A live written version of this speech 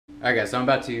Alright guys, so I'm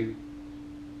about to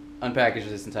unpackage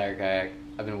this entire kayak.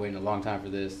 I've been waiting a long time for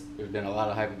this. There's been a lot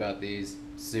of hype about these.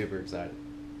 Super excited.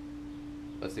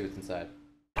 Let's see what's inside.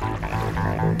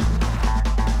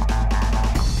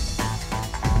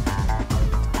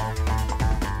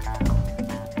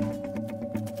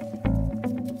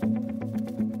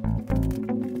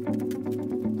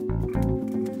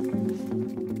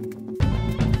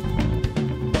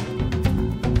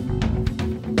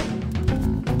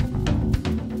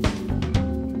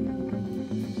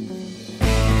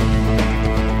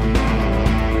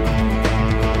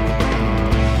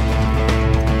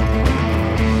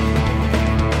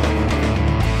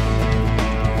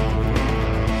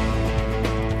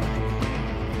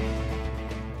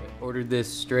 Ordered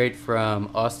this straight from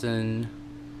Austin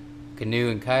Canoe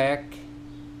and Kayak,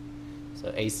 so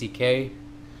ACK.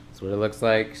 That's what it looks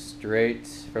like straight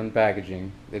from the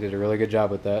packaging. They did a really good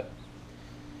job with that.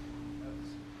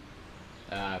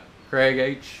 Craig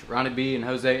H, Ronnie B, and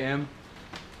Jose M.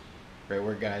 Great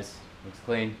work, guys. Looks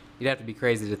clean. You'd have to be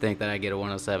crazy to think that I get a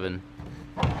 107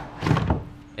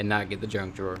 and not get the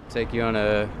junk drawer. Take you on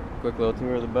a quick little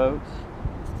tour of the boat.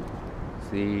 It's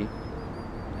the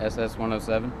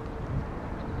SS107.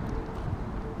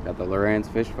 Got the Lowrance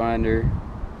fish finder.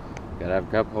 Gotta have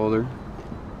a cup holder.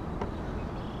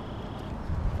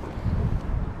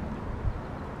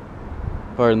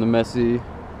 Pardon the messy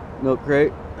milk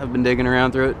crate. I've been digging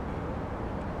around through it.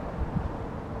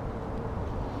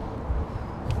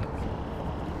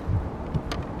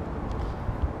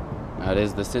 That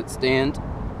is the sit stand.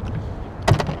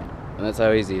 And that's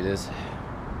how easy it is.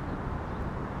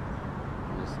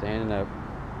 Just standing up.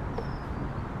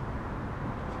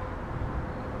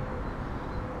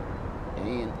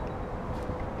 And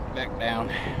back down.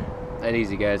 That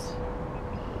easy, guys.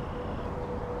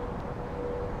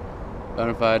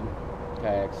 Bonafide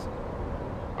kayaks.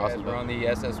 Awesome. We're on the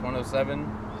SS107.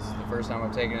 This is the first time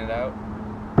I've taken it out.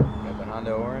 Got the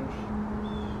Honda Orange.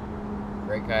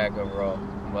 Great kayak overall.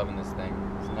 I'm loving this thing.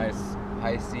 It's a nice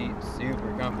high seat,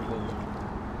 super comfortable.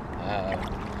 A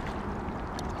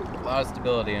lot of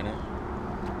stability in it.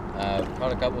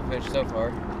 Caught a couple of fish so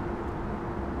far.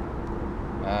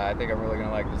 I think I'm really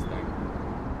gonna like this thing.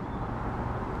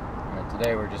 Alright,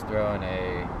 today we're just throwing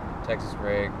a Texas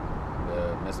rig,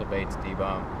 the Missile Baits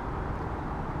D-bomb,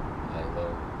 a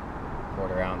little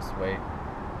 1/4 ounce weight,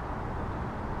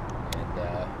 and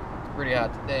it's pretty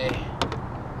hot today.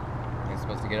 It's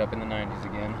supposed to get up in the 90s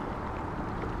again.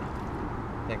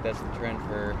 I think that's the trend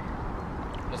for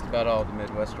just about all of the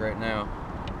Midwest right now.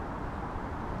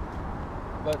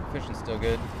 But fishing's still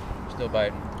good, still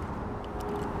biting.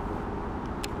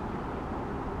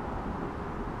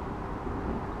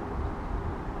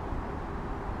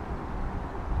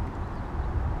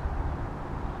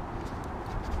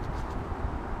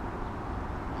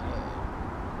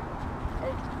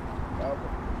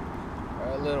 A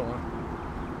little one.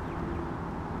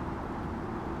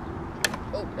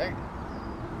 Oh, dang.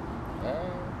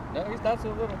 No, he's not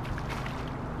so little.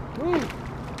 Woo!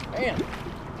 Man.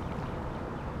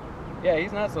 Yeah,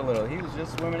 he's not so little. He was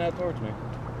just swimming out towards me.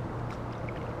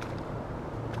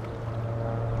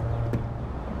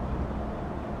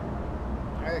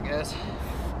 Alright, guys.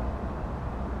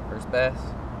 First bass.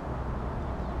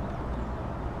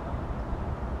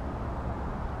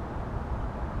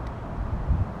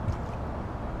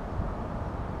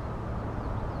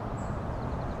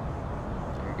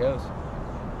 Goes.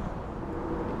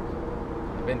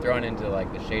 I've been thrown into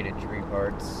like the shaded tree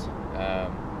parts.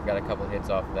 Got a couple hits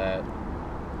off that,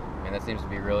 and that seems to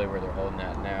be really where they're holding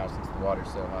at now since the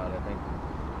water's so hot. I think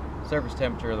surface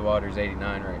temperature of the water is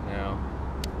 89 right now,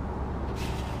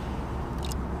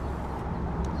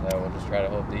 so we'll just try to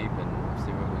hold deep and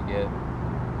see what we get.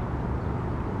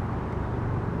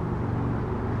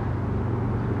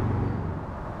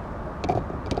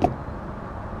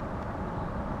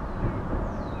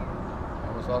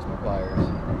 Lost my pliers.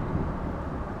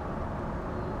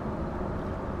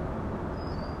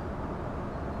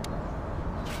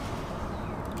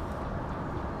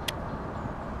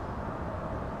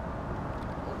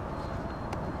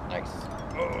 Nice.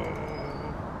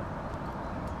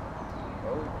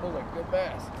 Oh, we pulled a good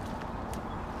bass.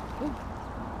 Woo.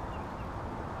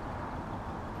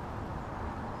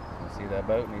 You see that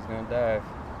boat and he's gonna dive.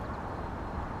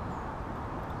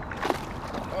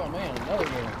 Oh man, another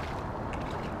good one.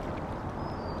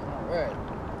 Alright.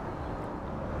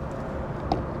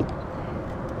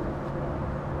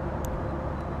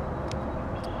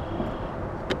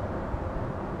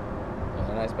 That was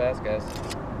a nice bass, guys.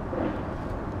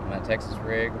 My Texas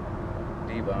rig,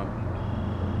 D-bomb.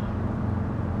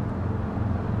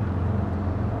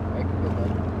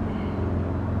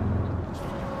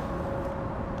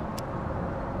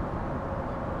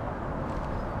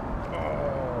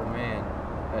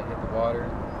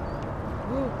 water.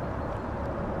 Woo.